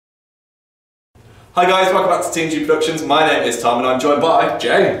Hi guys, welcome back to Team G Productions. My name is Tom and I'm joined by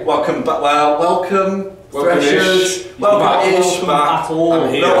Jay. Welcome back. Well, welcome. Threshers. Welcome-ish back.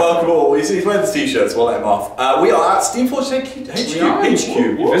 I'm here. Not welcome at all. He's wearing the t-shirts, we'll let him off. We are at Steamforge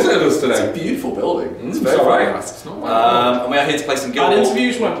HQ. You visited us today. It's a beautiful building. It's very very nice. nice. It's not bad. And we are here to play some Guild Our Ball.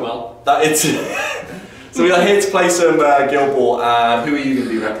 interviews went well. So we are here to play some Guild Ball, and who are you going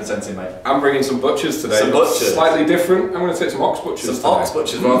to be representing, mate? I'm bringing some butchers today. Some butchers. Slightly different. I'm going to take some ox butchers Some today. ox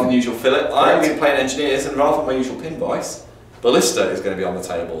butchers rather than usual fillet. I'm going to be playing engineers, and rather than my usual pin vice, Ballista is going to be on the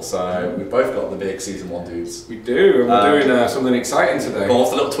table. So we've both got the big season 1 dudes. We do, and we're doing something exciting today. Go on,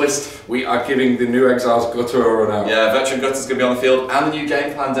 what's the little twist? We are giving the new Exiles Gutter a run out. Yeah, Veteran Gutter's going to be on the field, and the new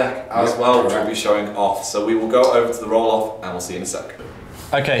game plan deck as well, which we'll be showing off. So we will go over to the roll-off, and we'll see you in a sec.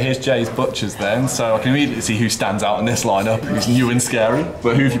 Okay, here's Jay's Butchers then, so I can immediately see who stands out in this lineup, who's new and scary,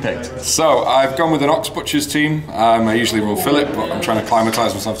 but who have you picked? So, I've gone with an Ox Butchers team. I usually roll Philip, but I'm trying to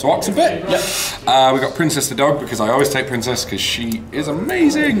acclimatise myself to Ox a bit. Yep. We've got Princess the dog, because I always take Princess, because she is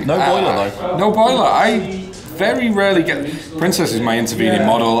amazing. No boiler though. No boiler. I very rarely get... Princess is my intervening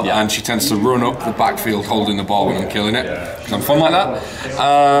model, and she tends to run up the backfield holding the ball when I'm killing it, because I'm fun like that.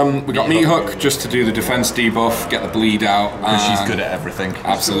 We've got Meat Hook, just to do the defence debuff, get the bleed out. Because she's good at everything.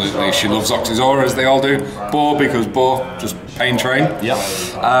 Absolutely, she loves Ox's Aura, as they all do. Boar, because Boar, just pain train. Yep.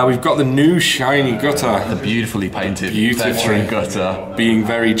 We've got the new shiny Gutter. The beautifully painted Veteran Gutter. Being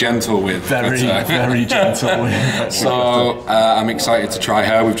very gentle with. Very gentle with. So I'm excited to try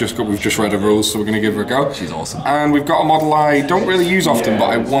her. We've just read her rules, so we're going to give her a go. She's awesome. And we've got a model I don't really use often, but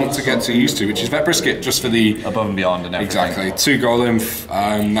I want to get used to, which is Vet Brisket, just for the above and beyond and everything. Exactly. 2 goal lymph,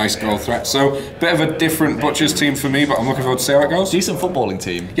 nice goal threat. So bit of a different butchers team for me, but I'm looking forward to see how it goes. Decent footballing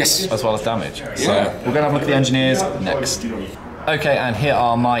team. Yes. As well as damage. So we're going to have a look at the engineers next. Okay, and here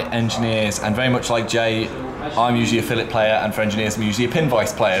are my engineers, and very much like Jay, I'm usually a fillet player, and for engineers I'm usually a pin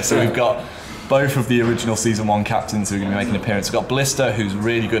vice player. So we've got both of the original Season 1 captains who are going to be making an appearance. We've got Ballista, who's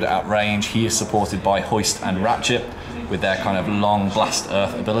really good at outrange. He is supported by Hoist and Ratchet with their kind of long blast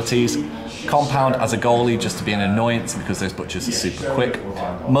earth abilities. Compound as a goalie, just to be an annoyance because those butchers are super quick.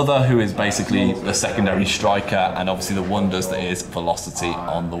 Mother, who is basically the secondary striker, and obviously the wonders that is velocity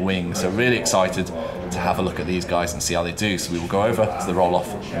on the wing. So really excited to have a look at these guys and see how they do. So we will go over to the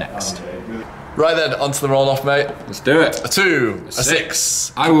roll-off next. Right then, onto the roll-off, mate. Let's do it. A 2, a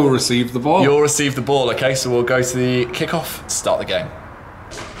 6. I will receive the ball. You'll receive the ball, okay? So we'll go to the kickoff to start the game.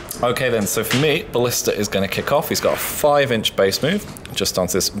 Okay then, so for me, Ballista is going to kick off. He's got a 5-inch base move, just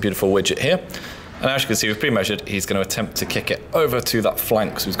onto this beautiful widget here. And as you can see, with pre-measured, he's going to attempt to kick it over to that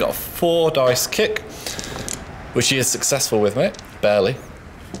flank. So he's got a 4-dice kick, which he is successful with, mate. Barely.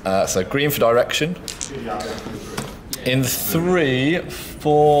 So green for direction. In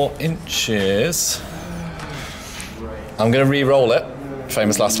 3-4 inches, I'm going to re-roll it.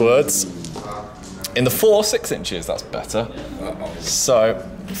 Famous last words. In the 4-6 inches, that's better. So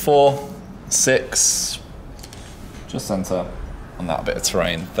 4, 6, just centre on that bit of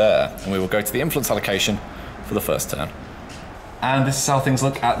terrain there. And we will go to the influence allocation for the first turn. And this is how things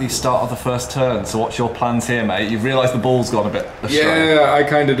look at the start of the first turn. So what's your plans here, mate? You've realised the ball's gone a bit astray. Yeah, I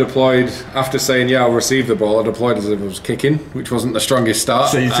kind of deployed, after saying, yeah, I'll receive the ball, I deployed as if it was kicking, which wasn't the strongest start.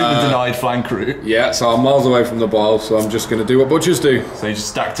 So you took the denied flank route. Yeah, so I'm miles away from the ball, so I'm just going to do what butchers do. So you just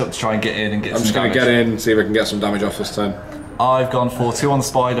stacked up to try and get in and get some damage. I'm just going to get in, see if I can get some damage off this turn. I've gone for 2 on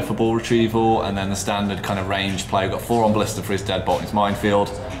Spider for ball retrieval, and then the standard kind of range play. I've got 4 on Ballista for his deadbolt and his minefield,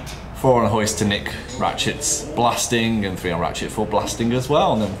 4 on Hoist to nick Ratchet's blasting, and 3 on Ratchet for blasting as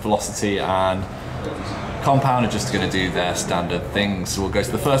well. And then Velocity and Compound are just going to do their standard things. So we'll go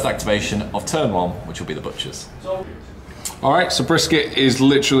to the first activation of turn 1, which will be the Butchers. Alright, so Brisket is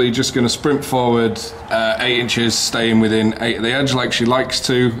literally just going to sprint forward 8 inches, staying within 8 of the edge like she likes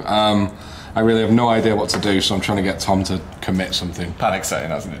to. I really have no idea what to do, so I'm trying to get Tom to commit something. Panic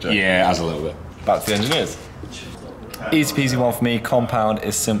setting, hasn't it, Joe? Yeah, it has a little bit. Back to the engineers. Easy peasy one for me. Compound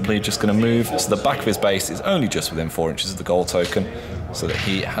is simply just going to move, so the back of his base is only just within 4 inches of the goal token, so that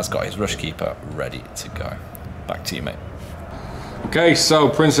he has got his Rush Keeper ready to go. Back to you, mate. Okay, so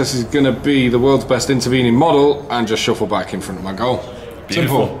Princess is going to be the world's best intervening model and just shuffle back in front of my goal.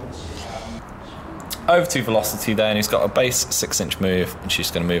 Beautiful. Simple. Over to Velocity then, who's got a base 6-inch move, and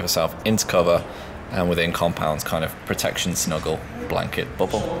she's going to move herself into cover and within Compound's kind of protection snuggle blanket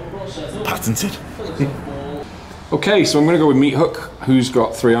bubble. Patented. Okay, so I'm going to go with Meat Hook, who's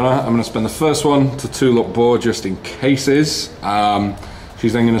got 3 on her. I'm going to spend the first one to tool up Boar just in cases.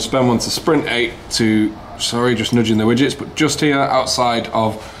 She's then going to spend one to sprint 8 to, sorry, just nudging the widgets, but just here outside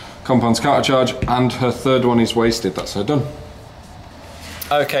of Compound's counter charge, and her third one is wasted. That's her done.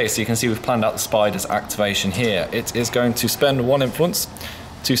 Okay, so you can see we've planned out the Spider's activation here. It is going to spend 1 influence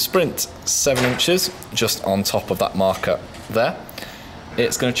to sprint 7 inches just on top of that marker there.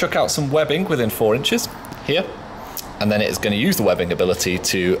 It's going to chuck out some webbing within 4 inches here, and then it is going to use the webbing ability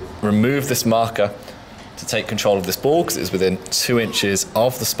to remove this marker to take control of this ball because it is within 2 inches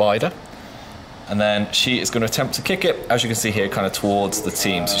of the spider. And then she is going to attempt to kick it, as you can see here, kind of towards the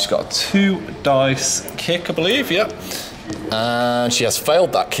team. So she's got a 2 dice kick, I believe, yep. And she has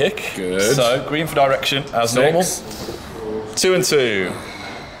failed that kick. Good. So green for direction as normal. 2 and 2.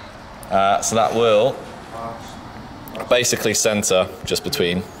 So that will basically centre just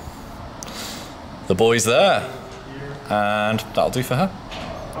between the boys there. And that'll do for her.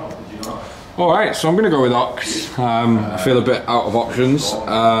 Alright, so I'm going to go with Ox. I feel a bit out of options.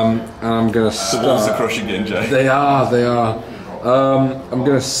 And I'm going to start... The balls are crushing in, Jay. They are. I'm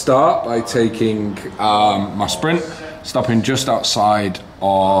going to start by taking my sprint, stopping just outside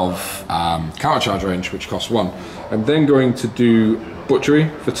of counter charge range, which costs 1. I'm then going to do Butchery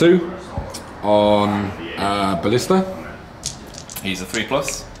for 2 on Ballista. He's a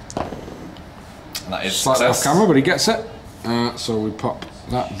 3+. And that is Slightly off camera, but he gets it. So we pop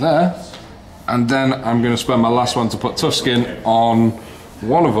that there. And then I'm going to spend my last one to put Tough Skin on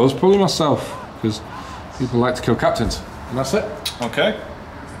one of us, probably myself, because people like to kill captains. And that's it. Okay.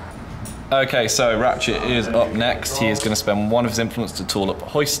 Okay, so Ratchet is up next. He is going to spend 1 of his influence to tool up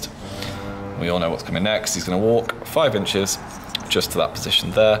Hoist. We all know what's coming next. He's going to walk 5 inches just to that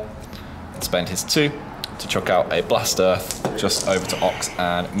position there. Spend his 2 to chuck out a Blast Earth just over to Ox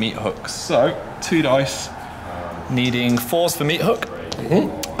and Meat Hook. So 2 dice, needing 4s for Meat Hook.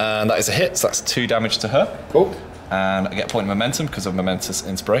 And that is a hit, so that's 2 damage to her. Cool. And I get a point of momentum because of Momentous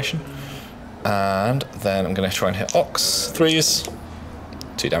Inspiration. And then I'm going to try and hit Ox. 3s,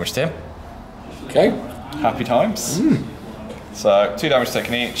 2 damage to him. Okay. Happy times. So 2 damage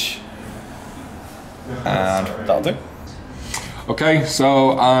taken each. And that'll do. Okay,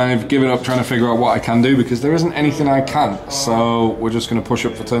 so I've given up trying to figure out what I can do because there isn't anything I can. So we're just going to push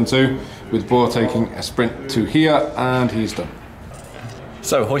up for turn 2 with Boar taking a sprint to here, and he's done.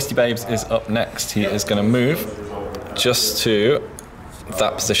 So Hoisty Babes is up next. He is going to move just to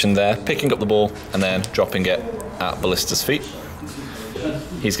that position there, picking up the ball and then dropping it at Ballista's feet.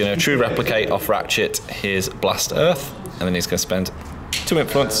 He's going to true replicate off Ratchet his Blast Earth, and then he's going to spend 2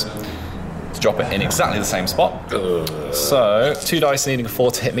 influence to drop it in exactly the same spot. So 2 dice needing a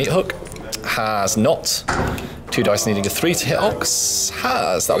 4 to hit Meat Hook. Has not. 2 dice needing a 3 to hit Ox.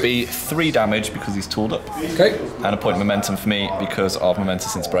 Has. That'll be 3 damage because he's tooled up. Okay. And a point of momentum for me because of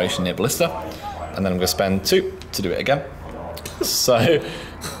Momentous Inspiration near Ballista. And then I'm going to spend 2 to do it again. So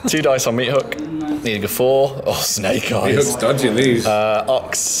 2 dice on Meat Hook, needing a 4. Oh, Snake Eyes. Meat Hook's dodging these.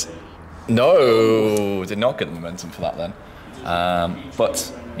 Ox. No, did not get the momentum for that then.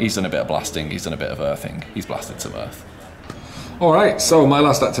 But he's done a bit of blasting, he's done a bit of earthing. He's blasted some earth. Alright, so my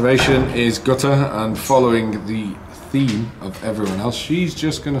last activation is Gutter, and following the theme of everyone else, she's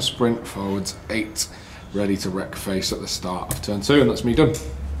just going to sprint forwards 8, ready to wreck face at the start of turn 2, and that's me done.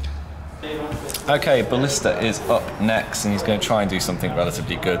 Okay, Ballista is up next, and he's going to try and do something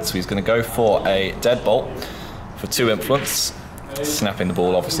relatively good. So he's going to go for a Deadbolt for 2 influence, snapping the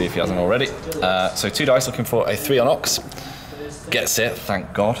ball obviously if he hasn't already. So 2 dice looking for a 3 on Ox. Gets it,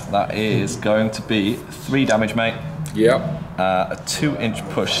 thank God. That is going to be 3 damage, mate. Yep. A 2-inch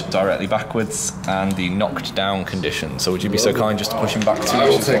push directly backwards and the knocked down condition. So would you be so kind just to push him back 2 inches? I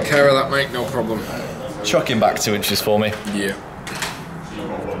will take care of that, mate, no problem. Chuck him back 2 inches for me. Yeah.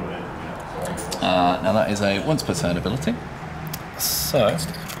 Now that is a once per turn ability. So,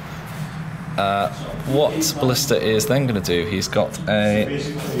 what Ballista is then going to do, he's got a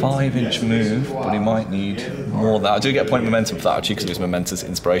 5-inch move, but he might need more of that. I do get a point of momentum for that actually because it was Momentous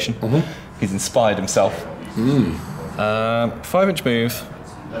Inspiration. He's inspired himself. 5-inch move,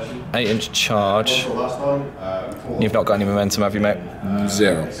 8-inch charge. You've not got any momentum, have you, mate?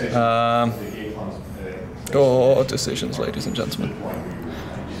 0. Your decisions, ladies and gentlemen.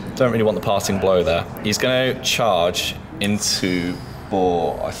 Don't really want the parting blow there. He's going to charge into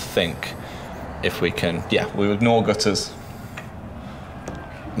Boar, I think, if we can. Yeah, we'll ignore Gutters.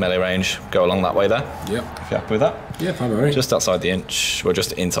 Melee range, go along that way there. Yep. If you're happy with that. Yeah, fine, alright. Just outside the inch, or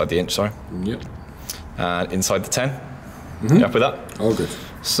just inside the inch, sorry. Yep. And inside the 10. You happy with that? All good.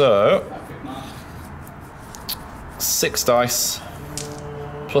 So, 6 dice,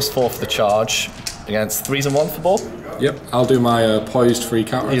 plus 4 for the charge, against 3s and 1 for Boar. Yep, I'll do my poised free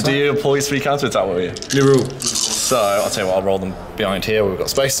counter attack. You do your poised 3 counter attack, will you? New rule. So, I'll tell you what, I'll roll them behind here, we've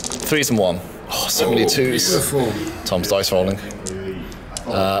got space. 3s and 1. Oh, so many 2s. Beautiful. Tom's dice rolling.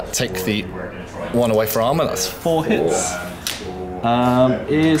 Take the 1 away for armor, that's 4 hits.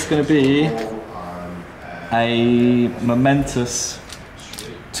 Is going to be a Momentous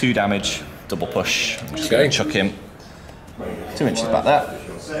 2 damage, double push. I'm just going to chuck him 2 inches back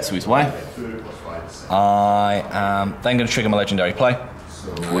there, so he's away. I am then going to trigger my legendary play,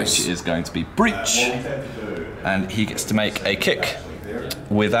 which is going to be Breach, and he gets to make a kick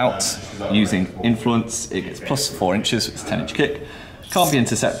without using influence. It gets plus 4 inches, so it's a 10-inch kick. Can't be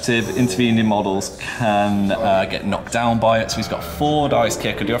intercepted. Intervening models can get knocked down by it. So he's got 4 dice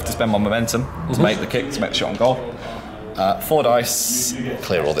kick. I do have to spend my momentum to make the kick, to make the shot on goal. 4 dice.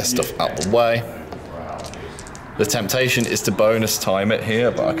 Clear all this stuff out the way. The temptation is to bonus time it here,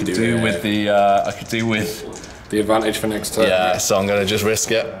 but I could do with the the advantage for next turn. Yeah, so I'm going to just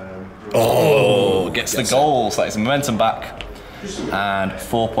risk it. Oh, gets the goal. So that is momentum back. And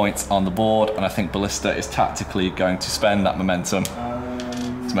 4 points on the board, and I think Ballista is tactically going to spend that momentum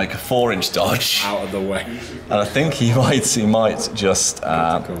to make a 4-inch dodge Out of the way. and I think he might just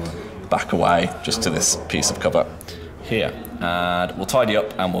back away just to this piece of cover here, and we'll tidy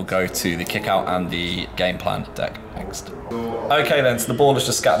up and we'll go to the kick out and the game plan deck next. Okay then, so the ball has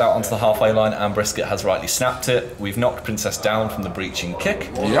just scattered out onto the halfway line and Brisket has rightly snapped it. We've knocked Princess down from the breaching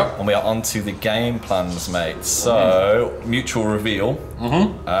kick. Yep. And we are on to the game plans, mate. So, mutual reveal.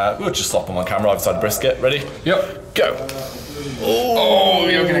 We'll just slop them on camera either side of Brisket. Ready? Yep. Go. Oh,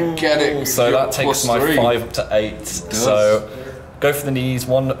 you're going to get it. So that takes my +3. 5 up to 8. So go for the knees.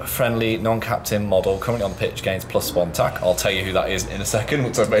 1 friendly non-captain model currently on the pitch gains +1 attack. I'll tell you who that is in a second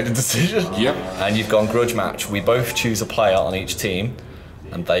once I've made a decision. Yep. And you've gone grudge match. We both choose a player on each team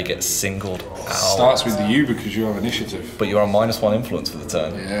and they get singled out. Starts with you because you have initiative. But you're on -1 influence for the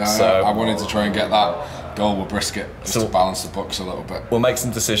turn. Yeah, So I wanted to try and get that goal with Brisket just to balance the books a little bit. we'll make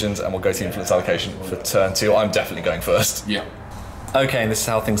some decisions and we'll go to influence allocation for turn 2. I'm definitely going first. Yeah. Okay, and this is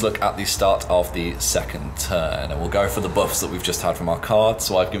how things look at the start of the second turn. And we'll go for the buffs that we've just had from our cards.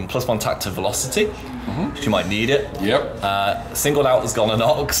 So I've given +1 attack to velocity, which you might need it. Yep. Singled out has gone an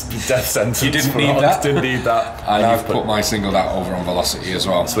Ox, death sentence. You didn't for need Ox, that. Didn't need that. And Now you've put my singled out over on velocity as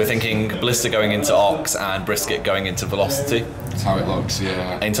well. So we're thinking Ballista going into Ox and Brisket going into velocity. That's how it looks,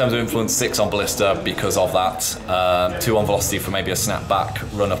 yeah. In terms of influence, 6 on Ballista because of that. 2 on velocity for maybe a snap back,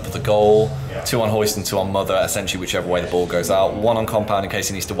 run up at the goal. 2 on hoist and 2 on mother, essentially whichever way the ball goes out. 1 on compound in case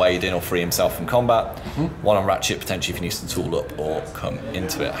he needs to wade in or free himself from combat. 1 on ratchet, potentially if he needs to tool up or come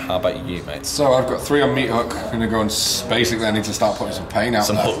into it. How about you, mate? So I've got 3 on meat hook. I'm gonna go and basically I need to start putting some pain out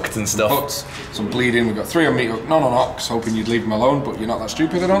Some there. hooked and stuff. Some hooks, some bleeding. We've got 3 on meat hook, none on Ox, hoping you'd leave him alone, but you're not that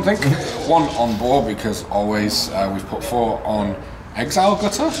stupid, I don't think. 1 on boar because always we've put 4 on exile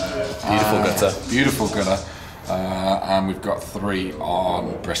gutter. Beautiful gutter. Beautiful gutter. And we've got 3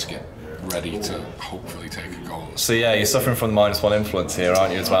 on Brisket, ready to hopefully take a goal. So yeah, you're suffering from the -1 influence here,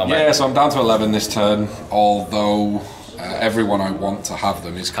 aren't you, as well, mate? Yeah, so I'm down to 11 this turn, although everyone I want to have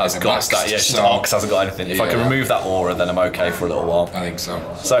them is Has kinda got maxed, that, yeah, just so Ox hasn't got anything. If I can Yeah. remove that aura, then I'm okay for a little while. I think so.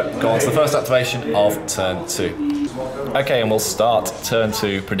 So, go on to the first activation of turn 2. Okay, and we'll start turn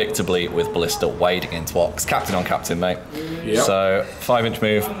 2 predictably with Ballista wading into Ox. Captain on captain, mate. Yep. So, 5-inch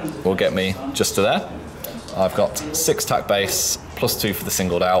move will get me just to there. I've got 6 attack base, +2 for the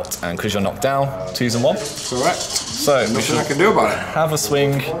singled out, and because you're knocked down, 2s and 1. Correct. So, we Nothing I should can do about it. have a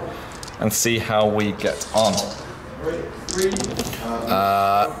swing and see how we get on.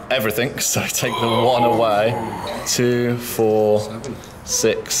 Everything, so take the 1 away. 2, 4,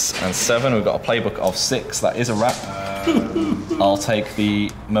 6, and 7. We've got a playbook of 6, that is a wrap. I'll take the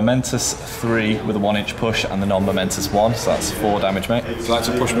momentous 3 with a 1-inch push and the non-momentous 1, so that's 4 damage, mate. Would you like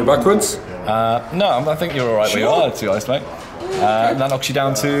to push me backwards? No, I think you're alright where you are, to be honest, mate. And that knocks you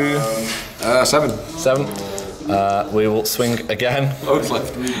down to 7. 7. We will swing again. Loads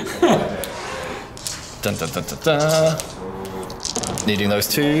left. Dun, dun, dun, dun, dun. Needing those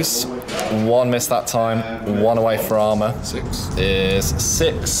 2s. 1 miss that time. 1 away for armor 6. is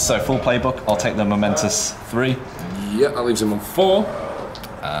 6. So full playbook. I'll take the momentous 3. Yeah, that leaves him on 4.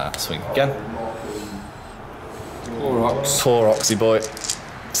 Swing again. 4 Ox. Poor Oxy boy.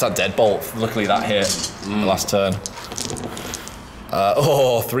 It's that deadbolt. Luckily that hit the last turn.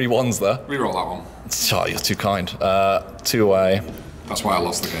 3 1s there. Reroll that one. Oh, you're too kind. 2 away. That's why I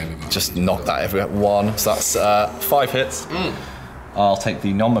lost the game with that. Just knock that everywhere. 1. So that's 5 hits. I'll take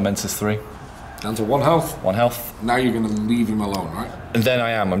the non-momentous 3. Down to 1 health. 1 health. Now you're going to leave him alone, right? And then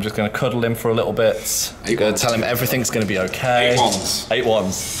I am. I'm just going to cuddle him for a little bit. 8 Going to ones. tell him everything's going to be okay. 8 ones. 8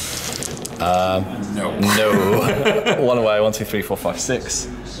 ones. No. No. 1 away. 1, 2, 3, 4, 5, 6.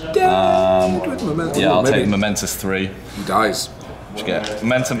 Yeah, I'll take the momentous 3. He dies. Just get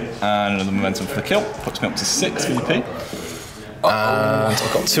momentum and another momentum for the kill. Puts me up to 6 VP. And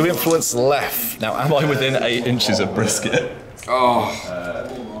I've got 2 influence left. Now, am I within 8 inches of Brisket? Oh,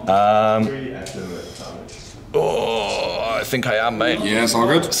 I think I am, mate. Yeah, it's all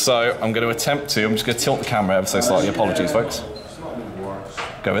good. So I'm going to attempt to, I'm just going to tilt the camera ever so slightly. Apologies, folks.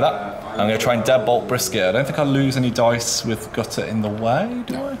 Go with that. I'm going to try and deadbolt Brisket. I don't think I'll lose any dice with Gutter in the way,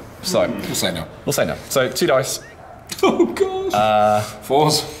 do I? So, We'll say no. we'll say no. So 2 dice. Oh, gosh.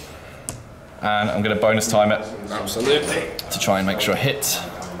 4s. And I'm going to bonus time it Absolutely. to try and make sure I hit.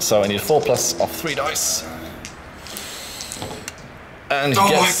 So I need a 4+ off 3 dice. And he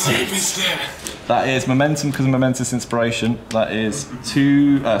gets... missed it. That is momentum because of momentous inspiration. That is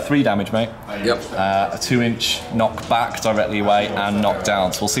 3 damage, mate. Yep. A 2-inch knock back directly away and knock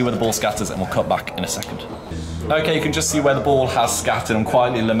down. So we'll see where the ball scatters and we'll cut back in a second. Okay, you can just see where the ball has scattered. I'm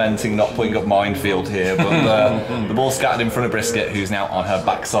quietly lamenting not putting up minefield here, but the ball scattered in front of Brisket, who's now on her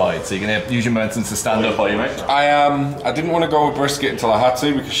backside. So you're going to use your momentum to stand up, are you, mate? I didn't want to go with Brisket until I had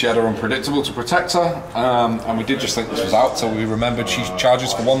to because she had her unpredictable to protect her, and we did just think this was out, so we remembered she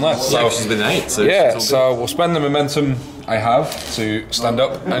charges for 1 less. So she's been 8. So yeah, so we'll spend the momentum I have to stand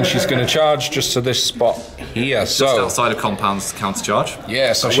up, and she's going to charge just to this spot here. just So outside of compound's counter charge.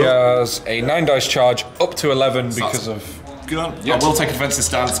 yeah, so she has a 9 dice charge up to 11 because of. Good on. Yeah. I will take a defensive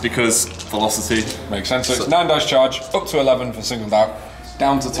stance because velocity. Makes sense. So it's 9 dice charge up to 11 for singled out,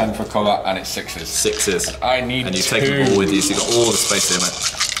 down to 10 for cover, and it's 6s. 6s. I need And you 2. take the ball with you, so you've got all the space here,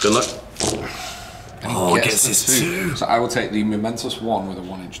 mate. Good luck. Oh, it gets his 2. So I will take the momentous 1 with a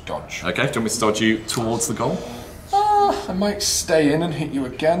 1-inch dodge. Okay, do you want me to dodge you towards the goal? I might stay in and hit you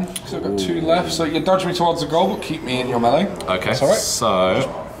again because I've got 2 left. So you dodge me towards the goal, but keep me in your melee. Okay, That's all right.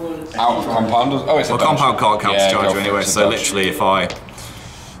 so... Out of compound. Oh, it's a Well, dodge. compound can't counter Yeah, charge go you for it, anyway, it's a so dodge. literally if I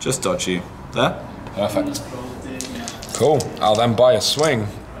just dodge you there. Perfect. Cool. I'll then buy a swing,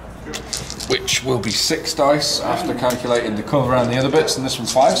 which will be 6 dice after calculating the cover and the other bits, and this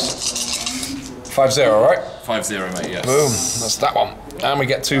one's 5s. 5-0, right? 5-0, mate, yes. Boom. That's that one. And we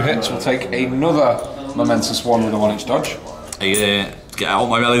get 2 hits. We'll take another momentous 1 with a 1-inch dodge. Are you gonna get out of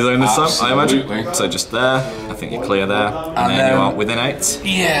my melee zone this time, I Absolutely. imagine? So just there, I think you're clear there, and then then- you are within 8.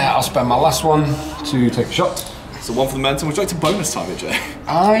 Yeah, I'll spend my last one to take a shot. So 1 for the momentum. Would you like to bonus time it, Jay?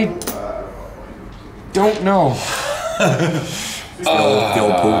 I don't know. The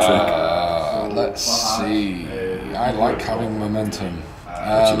old pool trick. Let's see. I like having momentum.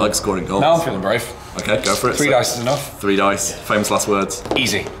 Do you like scoring goals? Now I'm feeling brave. Okay, go for it. 3 dice is enough. 3 dice. Famous last words.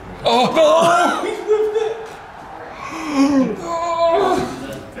 Easy. Oh!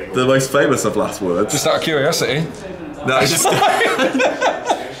 The most famous of last words. Just out of curiosity. No, it's just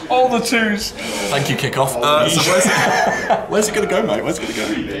All the 2s. thank you, kickoff. So where's it gonna go, mate? Where's it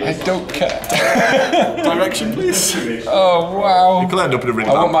gonna I don't care. go? Direction, please. Oh, wow. You'll end up in a ring.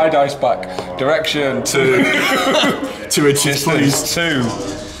 I want my dice back. Direction. 2 inches, please. Distance 2.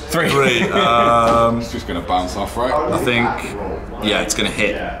 3. 3. It's just going to bounce off, right? I think, yeah, it's gonna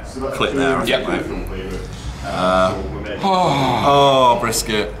hit. Click there. I think, Yep. mate. Oh,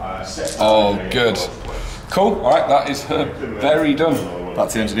 Brisket. Oh, good. Cool. All right, that is her very done.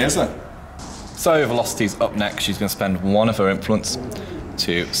 That's the engineers then. So Velocity's up next. She's going to spend 1 of her influence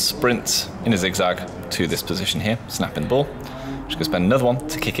to sprint in a zigzag to this position here, snapping the ball. She's going to spend another 1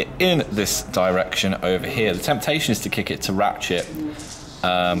 to kick it in this direction over here. The temptation is to kick it to Ratchet,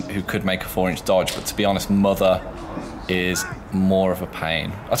 who could make a 4-inch dodge, but to be honest, Mother is more of a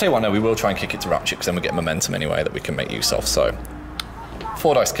pain. I'll tell you what, no, we will try and kick it to Ratchet because then we get momentum anyway that we can make use of. So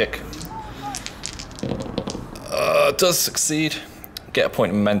 4 dice kick. Does succeed. Get a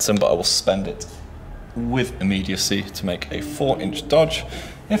point of momentum, but I will spend it with immediacy to make a 4-inch dodge.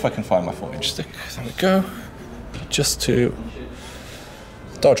 If I can find my 4-inch stick. There we go. Just to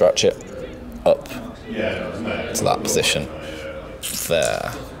dodge Ratchet up to that position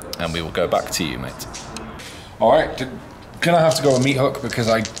there. And we will go back to you, mate. All right, gonna have to go with Meat Hook because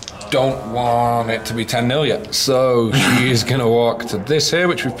I don't want it to be 10-0 yet. So she is gonna walk to this here,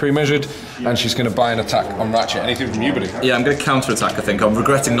 which we've pre-measured, and she's gonna buy an attack on Ratchet. Anything from you, buddy? Yeah, I'm going to counter attack. I think I'm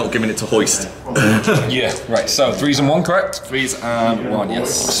regretting not giving it to Hoist. Yeah. Right. So 3s and 1, correct? 3s and 1,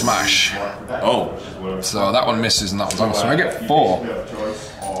 yes. Smash. Oh, So that one misses and that one's on. So I get 4.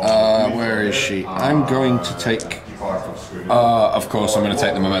 Where is she? I'm going to take. Of course, I'm going to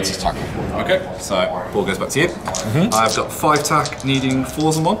take the momentous tackle. okay. So ball goes back to you. I've got 5 tack, needing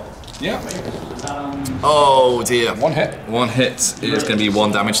 4s and 1. Yeah. Oh dear. 1 hit. 1 hit is going to be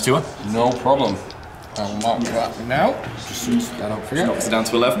 1 damage to her. No problem. I'll mark that now, just so I don't forget. Knocks it down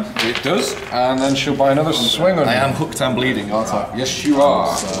to 11. It does, and then she'll buy another swing on I you. am hooked and bleeding, aren't I? Yes, you are.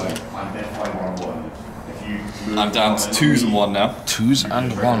 I'm down to 2s and 1 now. 2s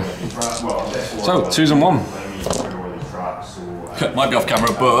and 1. So 2s and 1. Might be off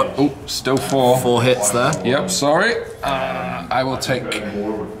camera, but Oh, still 4. 4 hits there. Yep, sorry. I will take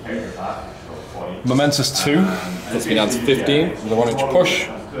momentous 2 puts me down to 15 with a 1 inch push.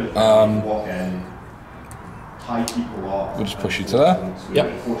 We'll just push you to there. Yep.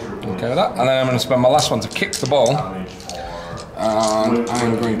 Okay with that. And then I'm going to spend my last one to kick the ball. And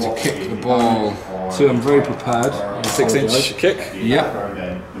I'm going to kick the ball. So I'm very prepared. 6 inch kick. Yep.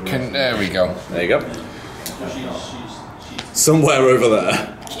 There we go. There you go. Somewhere over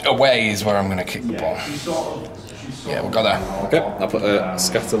there. Away is where I'm going to kick the ball. Yeah, we'll go there. Okay, I'll put a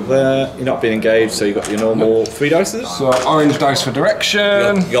scatter there. You're not being engaged, so you've got your normal 3 dices. So orange dice for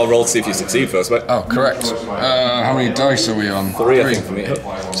direction. You got to roll to see if you succeed first, mate. Oh, correct. How many dice are we on? 3, I think, for me.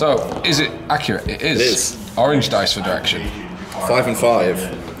 So, is it accurate? It is. It is. Orange dice for direction. 5 and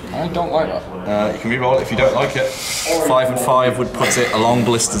 5. I don't like that. You can re-roll it if you don't like it. 5 and 5 would put it along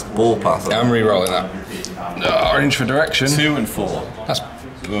Ballista's ball path. I'm re-rolling that. Orange for direction. 2 and 4. That's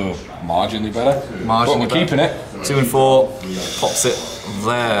marginally better. But we're keeping it. 2 and 4 pops it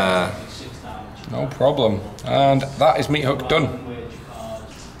there. No problem. And that is Meat Hook done.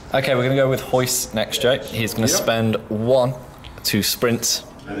 Okay, we're going to go with Hoist next, Jay. He's going to spend 1 to sprint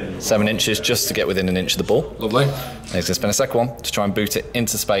 7 inches just to get within an inch of the ball. Lovely. And he's going to spend a second one to try and boot it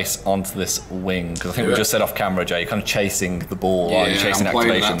into space onto this wing. Because I think we just said off camera, Jay, you're kind of chasing the ball, aren't you? Chasing I'm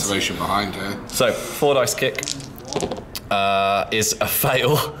playing activations. activation behind here. So, 4 dice kick is a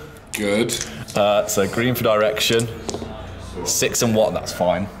fail. Good. So green for direction. 6 and 1, that's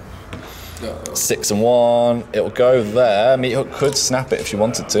fine. 6 and 1, it'll go there. Meat Hook could snap it if she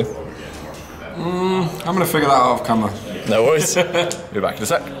wanted to. I'm going to figure that out off camera. No worries. Be back in a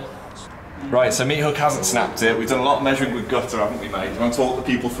sec. Right, so Meat Hook hasn't snapped it. We've done a lot of measuring with Gutter, haven't we, mate? Do you want to talk the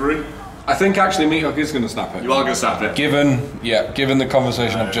people through? I think actually Meat Hook is going to snap it. You are going to snap it? Given the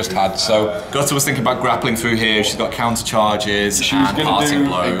conversation I've just had, so... Gutter was thinking about grappling through here. She's got counter charges She's and going to parting do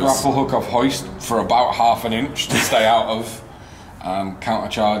blows. a grapple hook off Hoist for about half an inch to stay out of counter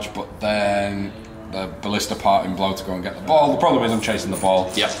charge, but then the Ballista parting blow to go and get the ball. The problem is I'm chasing the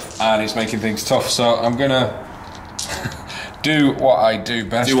ball. Yep. And it's making things tough, so I'm going to do what I do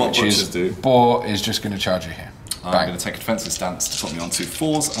best, which is Boar is just going to charge you here. I'm going to take a defensive stance to put me on 2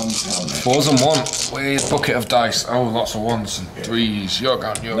 4s and 4s and 1 with bucket of dice. Oh, lots of 1s and 3s. You're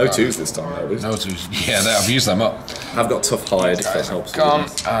gone. No 2s this time, though. No 2s. Yeah, I've used them up. I've got tough hide if that helps. Gone.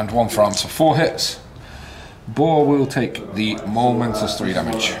 And 1 for arm, so 4 hits. Boar will take the momentous 3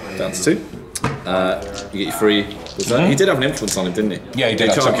 damage. Down to 2. You get your free. He did have an influence on him, didn't he? Yeah, he did.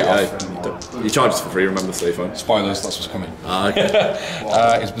 I took it off. He charges for free, remember, so phone. Spoilers, that's what's coming. Okay.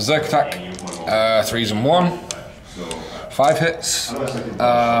 His Berserk attack, 3s and 1. 5 hits.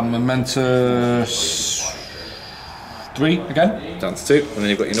 Momentous 3 again. Down to 2. And then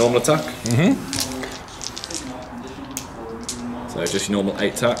you've got your normal attack. So just your normal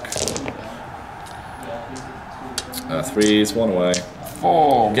 8 attack. 3s, 1 away.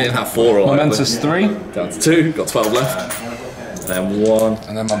 4. Getting that 4 all Momentous 3. Down to 2, got 12 left. Then 1.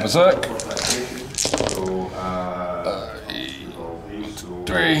 And then my Berserk.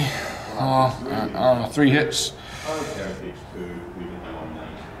 3. 3 hits.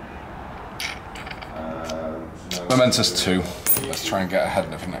 Momentous 2. Let's try and get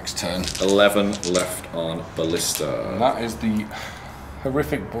ahead of the next turn. 11 left on Ballista. And that is the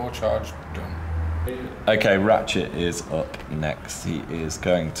horrific boar charge done. Okay, Ratchet is up next. He is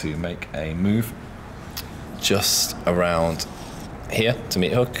going to make a move just around here to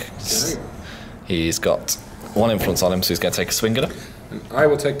Meat Hook. He's got 1 influence on him, so he's going to take a swing at her. And I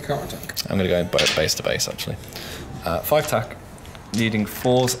will take a counter attack. I'm going to go in base to base, actually. 5 attack, needing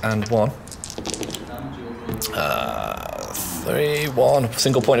 4s and 1. 3, 1,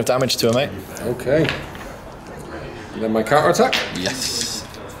 single point of damage to her, mate. Okay. And then my counter attack? Yes.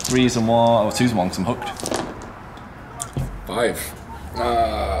 3s and 1, or 2s and 1 because I'm hooked. 5.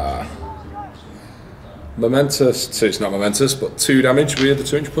 Momentous, so it's not momentous, but 2 damage with the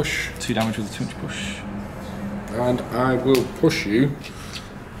 2-inch push. 2 damage with a 2-inch push. And I will push you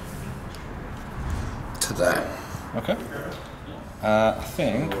to there. Okay. I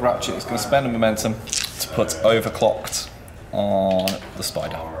think Ratchet is going to spend a momentum to put overclocked on the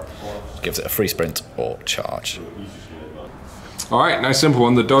spider. Gives it a free sprint or charge. Alright, nice simple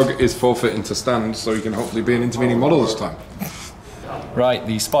one. The dog is forfeiting to stand, so he can hopefully be an intervening model this time. Right,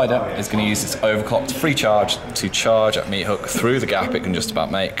 the spider is going to use its overclocked free charge to charge at Meat Hook through the gap it can just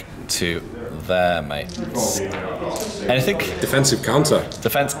about make to there, mate. Anything? Defensive counter.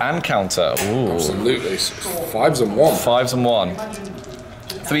 Defense and counter. Ooh. Absolutely. 5s and 1. 5s and 1.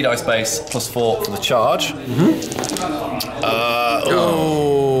 3 dice base plus 4 for the charge. 1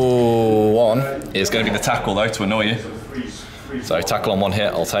 is going to be the tackle though to annoy you. So tackle on 1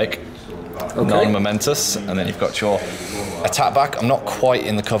 hit, I'll take. non-momentous, and then you've got your attack back. I'm not quite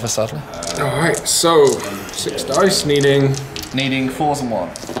in the cover, sadly. Alright, so 6 dice, needing 4s and 1.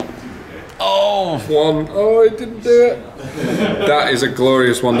 Oh! 1. Oh, I didn't do it. That is a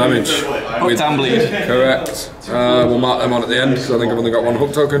glorious 1 damage. Hooked and bleed. Correct. We'll mark them on at the end because I think I've only got 1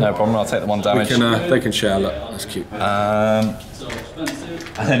 hook token. No problem, I'll take the 1 damage. They can share that. That's cute. I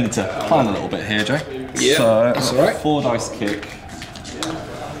then need to plan a little bit here, Jay. Yeah, so, that's alright. 4 dice kick.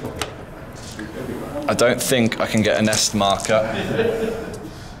 I don't think I can get a nest marker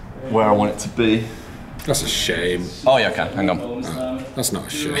where I want it to be. That's a shame. Oh yeah, I can. Hang on. That's not a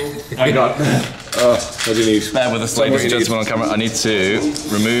shame. Hang on. What do you need? Bear with us, ladies and gentlemen on camera. I need to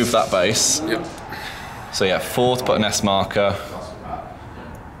remove that base. Yep. So yeah, 4 to put a nest marker.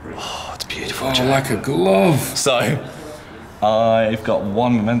 Oh, it's beautiful. Oh, Jay. like a glove. So, I've got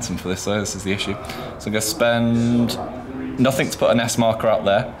 1 momentum for this, though. This is the issue. So I'm going to spend nothing to put a nest marker out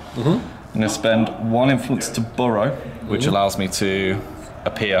there. I'm going to spend 1 influence to burrow, which allows me to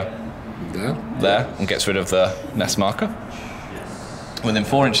appear there and gets rid of the nest marker. Within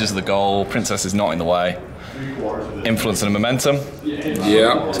 4 inches of the goal, Princess is not in the way. Influence and a momentum.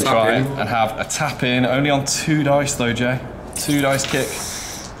 Yeah. To try and have a tap in. Only on 2 dice, though, Jay. 2 dice kick.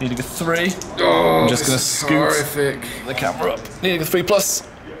 Needing a 3. Oh, I'm just going to scoot horrific. the camera up. Needing a 3+.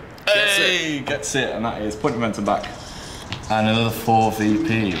 Hey, gets it, and that is point momentum back. And another 4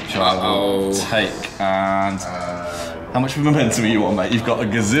 VP, which I will take. And how much momentum are you on, mate? You've got a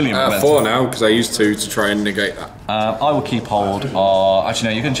gazillion momentum. 4 now, because I used 2 to try and negate that. I will keep hold. Actually,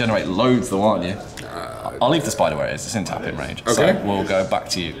 no, you can generate loads, though, aren't you? I'll leave the spider where it is. It's in tap-in range. Okay. So we'll go back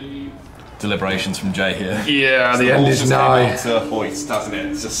to you. Deliberations from Jay here. Yeah, the end is nigh. To hoist, hasn't it?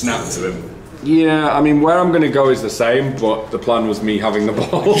 It's just snap to him. Yeah, I mean, where I'm going to go is the same, but the plan was me having the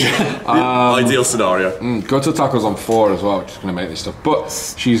ball. Ideal scenario. Go to tackles on 4 as well, which is going to make this stuff. But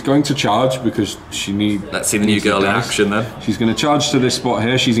she's going to charge because she needs. Let's see the new girl in action then. She's going to charge to this spot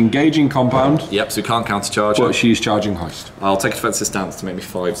here. She's engaging compound. Yep, so we can't counter-charge her. But she's charging hoist. I'll take defensive stance to make me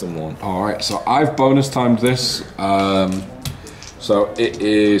 5s and 1. Alright, so I've bonus timed this. So it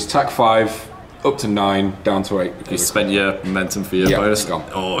is tack 5. Up to 9, down to 8. You spent your momentum for your bonus. It's gone.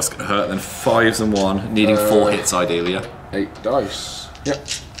 Oh, it's going to hurt then. 5s and 1, needing 4 hits ideally, yeah? 8 dice. Yep.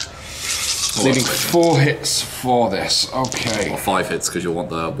 Needing 4 hits for this. Okay. Or 5 hits because you'll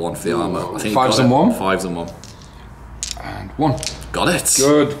want the 1 for the armour. I think 5s and 1? 5s and 1. And 1. Got it.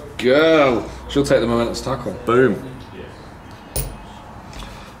 Good girl. She'll take the momentous tackle. Boom.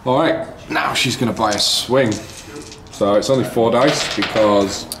 Alright, now she's going to buy a swing. So it's only 4 dice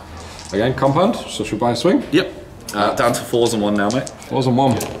because, again, compound, so she'll buy a swing. Yep. Down to 4s and 1 now, mate. 4s and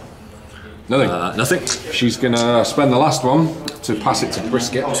 1. Nothing. Nothing. She's going to spend the last one to pass it to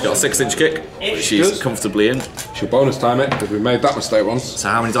Brisket. She's got a 6-inch kick. She's comfortably in. She'll bonus time it because we made that mistake once. So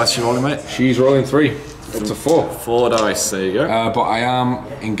how many dice are you rolling, mate? She's rolling 3. Up to 4. 4 dice, there you go. But I am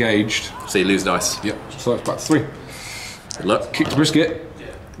engaged. So you lose dice. Yep, so it's back to 3. Good luck. Kick to Brisket.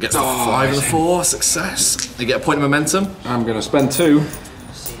 Gets the 5 and the 4, success. You get a point of momentum. I'm going to spend 2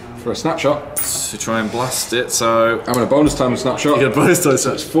 for a snapshot. To try and blast it, so... I'm going to bonus time a snapshot. You get a bonus dice.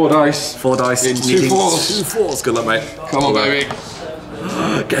 It's 4 dice. 4 dice. In 2 4s. 2 4s. Good luck, mate. Come on, baby.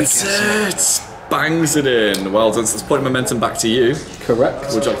 Gets it. Bangs it in. Well done. So it's point of momentum back to you.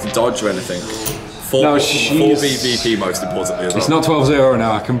 Correct. Would you like to dodge or anything? 4 VVP most importantly as well. It's not 12-0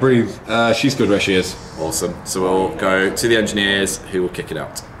 now, I can breathe. She's good where she is. Awesome. So we'll go to the engineers who will kick it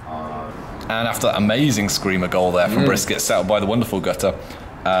out. And after that amazing screamer goal there from Brisket, set up by the wonderful Gutter,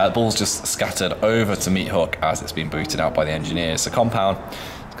 the ball's just scattered over to Meat Hook as it's been booted out by the engineers. So Compound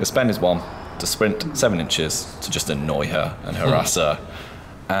is going to spend his 1 to sprint 7 inches to just annoy her and harass her.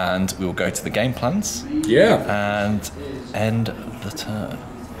 And we will go to the game plans. Yeah. And end the turn.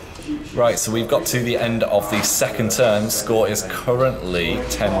 Right, so we've got to the end of the second turn. Score is currently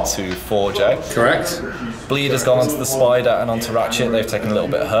 10-4, Jay. Correct. Bleed has gone onto the Spider and onto Ratchet. They've taken a little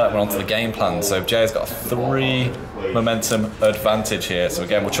bit of hurt. We're onto the game plan. So Jay's got a 3 momentum advantage here. So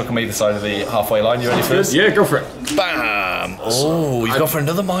again, we'll chuck them either side of the halfway line. You ready for this? Yeah, go for it. Bam! Oh, you've gone for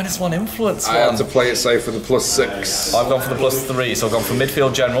another -1 influence I had to play it safe for the +6. I've gone for the +3, so I've gone for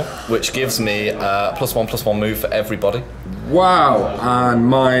midfield general, which gives me +1/+1 move for everybody. Wow. And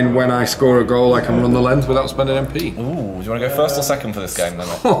mine, when I score a goal, I can run the length without spending MP. Ooh, do you want to go first or second for this game then?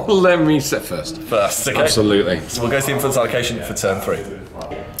 Let me sit first. First, okay. Absolutely. So we'll go to the influence allocation for turn 3.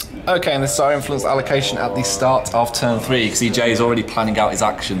 Okay, and this is our influence allocation at the start of turn 3. You can see Jay's already planning out his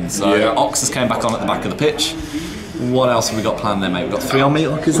actions. So Yeah. Ox has came back on at the back of the pitch. What else have we got planned there, mate? We've got 3 on Meat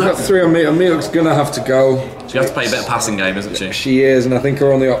Hook, is We've that? got 3 on Meat. And Meat Hook's going to have to go. She has to play a bit of passing game, isn't she? She is, and I think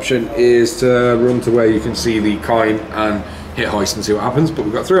her only option is to run to where you can see the coin and hit hoist and see what happens. But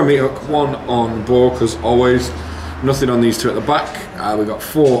we've got 3 on meat hook, 1 on boar, because always. Nothing on these 2 at the back. We've got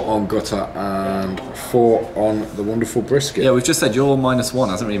 4 on gutter and 4 on the wonderful brisket. Yeah, we've just said your -1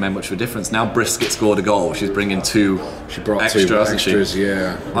 hasn't really made much of a difference. Now brisket scored a goal. She's bringing 2 She brought extra, 2 hasn't she? extras,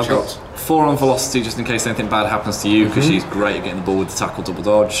 yeah. I've got 4 on velocity just in case anything bad happens to you, because she's great at getting the ball with the tackle double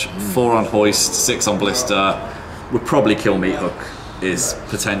dodge. 4 on hoist, 6 on blister. Would probably kill meat hook. Is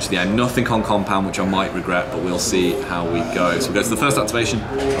potentially a nothing on compound, which I might regret, but we'll see how we go. So we go to the first activation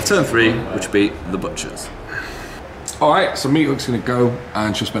of turn 3, which will be the butchers. Alright, so meat hook's gonna go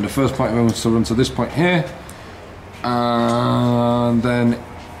and she'll spend her first point moment to run to this point here. And then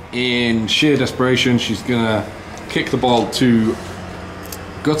in sheer desperation, she's gonna kick the ball to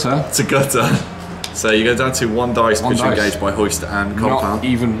gutter. To gutter. So you go down to 1 dice because you're engaged by hoist and compound. Not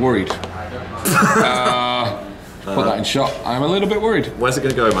even worried. Put that in shot. I'm a little bit worried. Where's it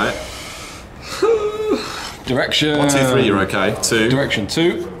gonna go, mate? Direction. 1, 2, 3, you're okay. 2. Direction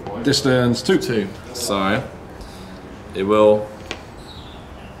 2. Distance 2. 2. So it will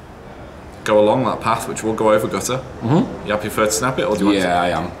go along that path, which will go over gutter. You happy for her to snap it, or do you want to? Yeah, I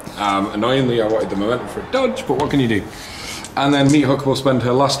am. Annoyingly, I wanted the momentum for a dodge, but what can you do? And then meat hook will spend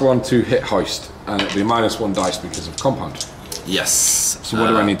her last one to hit hoist, and it'll be -1 dice because of compound. Yes. So what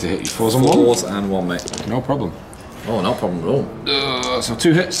do I need to hit you? 4s and 1? 4s and 1, mate. No problem. Oh, no problem at all. So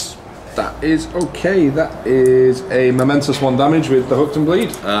 2 hits. That is okay. That is a momentous 1 damage with the hooked and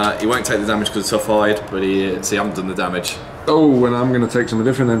bleed. He won't take the damage because it's tough hide, but he hasn't done the damage. Oh, and I'm going to take something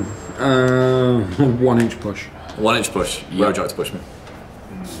different then. 1 inch push. 1 inch push. Where would you like to push me?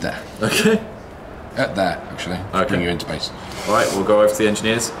 There. Okay. There, actually. Okay. Bring you into space. Alright, we'll go over to the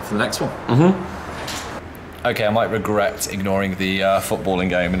engineers for the next one. Okay, I might regret ignoring the footballing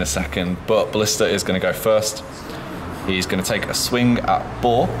game in a second, but Ballista is going to go first. He's going to take a swing at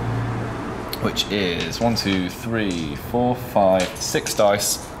boar, which is 1, 2, 3, 4, 5, 6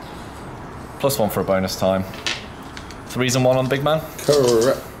 dice, +1 for a bonus time. 3s and 1 on the big man?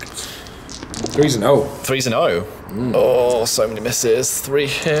 Correct. 3s and 0. 3s and 0. Oh, so many misses. 3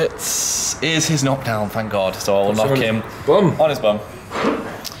 hits. Is his knockdown, thank God. So I'll knock him on his bum.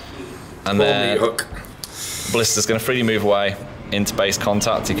 And then hook. Ballista's going to freely move away into base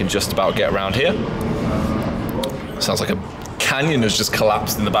contact. He can just about get around here. Sounds like a canyon has just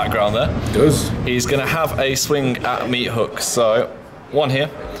collapsed in the background there. It does. He's going to have a swing at meat hook. So 1 here.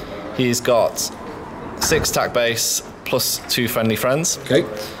 He's got 6 attack base +2 friendly friends. Okay.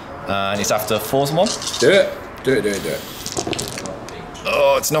 And he's after 4s and 1. Do it. Do it, do it, do it.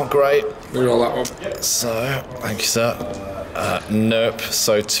 Oh, it's not great. Move all that up. So, thank you, sir. Nope.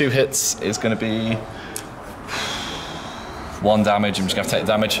 So 2 hits is going to be 1 damage. I'm just going to take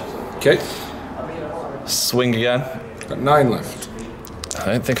the damage. Okay. Swing again. Got 9 left. I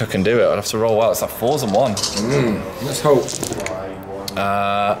don't think I can do it. I'd have to roll well. It's like 4s and 1. Let's hope.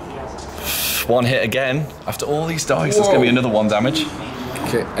 1 hit again. After all these dice, it's going to be another 1 damage.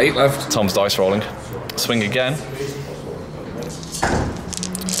 Okay, 8 left. Tom's dice rolling. Swing again.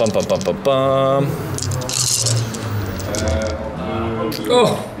 Bum, bum, bum, bum, bum.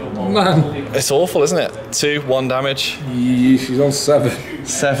 Oh, man. It's awful, isn't it? 2, 1 damage. She's on 7.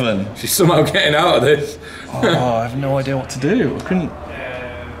 7. She's somehow getting out of this. Oh, I have no idea what to do. I couldn't.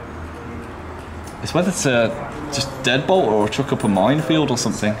 It's whether to just deadbolt or chuck up a minefield or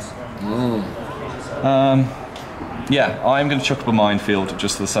something. Yeah, I'm going to chuck up a minefield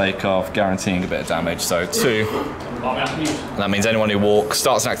just for the sake of guaranteeing a bit of damage. So 2. And that means anyone who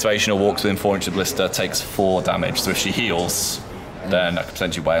starts an activation or walks within 4 inches of Ballista takes 4 damage. So if she heals, then I could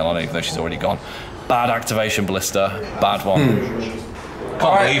potentially wail on it even though she's already gone. Bad activation, Ballista. Bad one.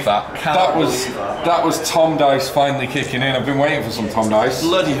 Can't believe that. That was Tom Dice finally kicking in. I've been waiting for some Tom Dice.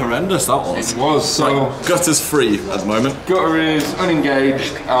 Bloody horrendous that was. It was. So right, Gutter's free at the moment. Gutter is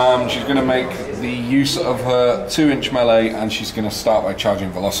unengaged. She's going to make the use of her 2-inch melee, and she's going to start by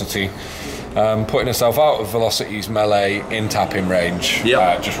charging velocity, putting herself out of velocity's melee in tapping range.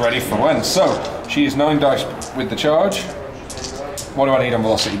 Yep. Just ready for when. So she is 9 dice with the charge. What do I need on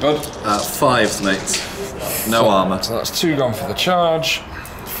velocity, bud? 5s, mate. No armour. So that's 2 gone for the charge.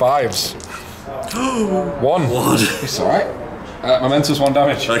 5s. 1. It's alright. Momentous 1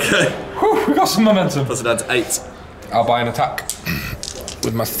 damage. Okay. Whew, we got some momentum. Plus it down to 8. I'll buy an attack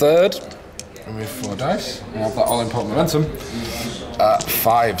with my 3rd. And with 4 dice. I have that all important momentum.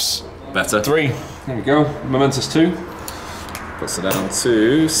 5s. Better. 3. There we go. Momentous 2. Puts it down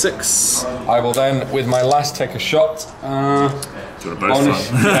to 6. I will then, with my last, take a shot. Do you want a bonus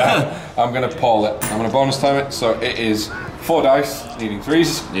time? Yeah. I'm going to Paul it. I'm going to bonus time it. So it is 4 dice, needing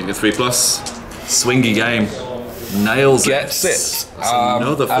 3s. Needing a 3+. Swingy game. Nails Gets it. That's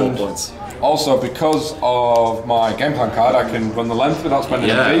another 4 points. Also, because of my game plan card, I can run the length without spending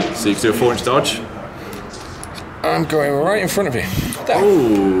any so you can do a 4-inch dodge. I'm going right in front of you.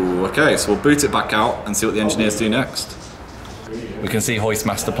 Oh, okay, so we'll boot it back out and see what the engineers do next. We can see Hoist's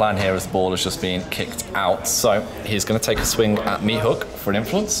master plan here as the ball is just being kicked out. So he's going to take a swing at Meat Hook for an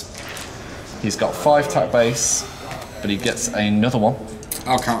influence. He's got 5 attack base, but he gets another one.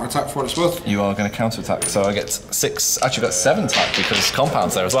 I'll counter attack for what it's worth. You are going to counter attack, so I get 6, actually got 7 attack because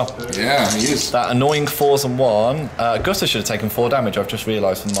Compound's there as well. Yeah, he is. That annoying 4s and 1. Gutter should have taken 4 damage, I've just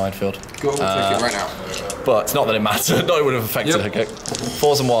realised from the minefield. Go, we'll take it right now. But it's not that it mattered, no, it would have affected her kick.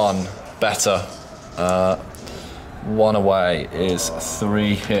 4s and 1, better. 1 away is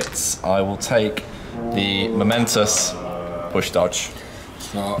 3 hits. I will take the momentous push dodge.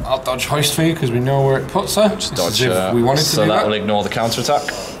 So I'll dodge Hoist for you because we know where it puts her. Just dodge if we wanted to so do that will ignore the counter attack.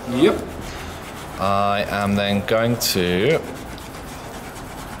 Yep. I am then going to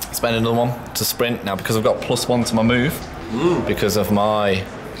spend another one to sprint. Now because I've got +1 to my move, because of my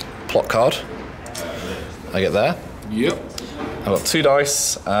plot card, I get there. Yep. I've got 2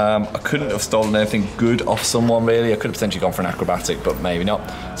 dice. I couldn't have stolen anything good off someone really. I could have potentially gone for an acrobatic, but maybe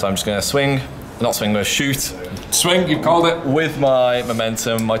not. So I'm just going to swing. Not swing, I'm going to shoot. Swing, you've called it. With my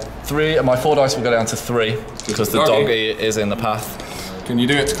momentum, my 4 dice will go down to 3 because the doggy is in the path. Can you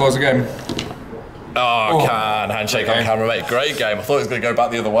do it to close the game? Oh, I can. Handshake on camera, mate. Great game. I thought it was going to go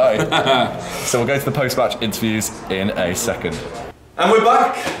back the other way. So we'll go to the post-match interviews in a second. And we're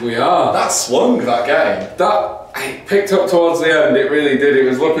back. We are. That swung, that game. It picked up towards the end, it really did. It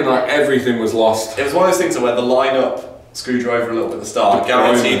was looking like everything was lost. It was one of those things where the line-up screwed you over a little bit at the start,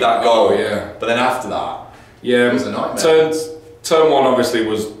 guaranteed that goal. Oh, yeah. But then after that, yeah, it was a nightmare. Turn 1 obviously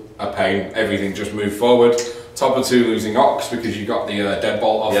was a pain. Everything just moved forward. Top of 2 losing Ox because you got the deadbolt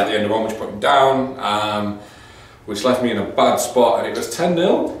off at the end of 1, which put him down, which left me in a bad spot, and it was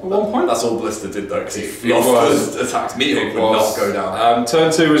 10-0 at one point. That's all Blister did though, because he first attacked Meat Hook would not go down.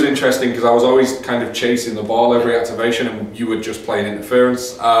 Turn 2 was interesting because I was always kind of chasing the ball every activation, and you were just playing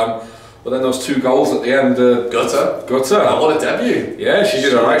interference. But then those 2 goals at the end. Gutter. Oh, what a debut. Yeah, she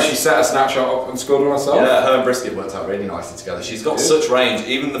did alright. She set a snapshot up and scored one herself. Yeah, her and Brisket worked out really nicely together. She's got such range,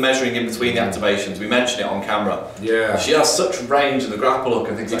 even the measuring in between the activations, we mentioned it on camera. Yeah. She has such range in the grapple hook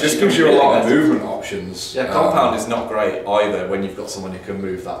and things it like that. It just gives you a lot of movement options. Yeah, Compound is not great either when you've got someone who can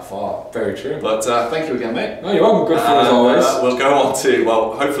move that far. Very true. But thank you again, mate. No, you're welcome. Good fun as always. We'll go on to,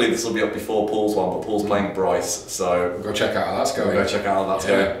 well, hopefully this will be up before Paul's one, but Paul's playing Bryce, so we'll go check out how that's going. We'll go check out how that's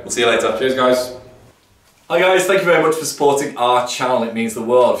going. We'll see you later. Cheers, guys. Hi guys, thank you very much for supporting our channel, it means the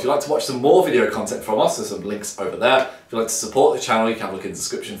world. If you'd like to watch some more video content from us, there's some links over there. If you'd like to support the channel, you can have a look in the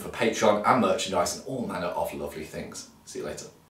description for Patreon and merchandise and all manner of lovely things. See you later.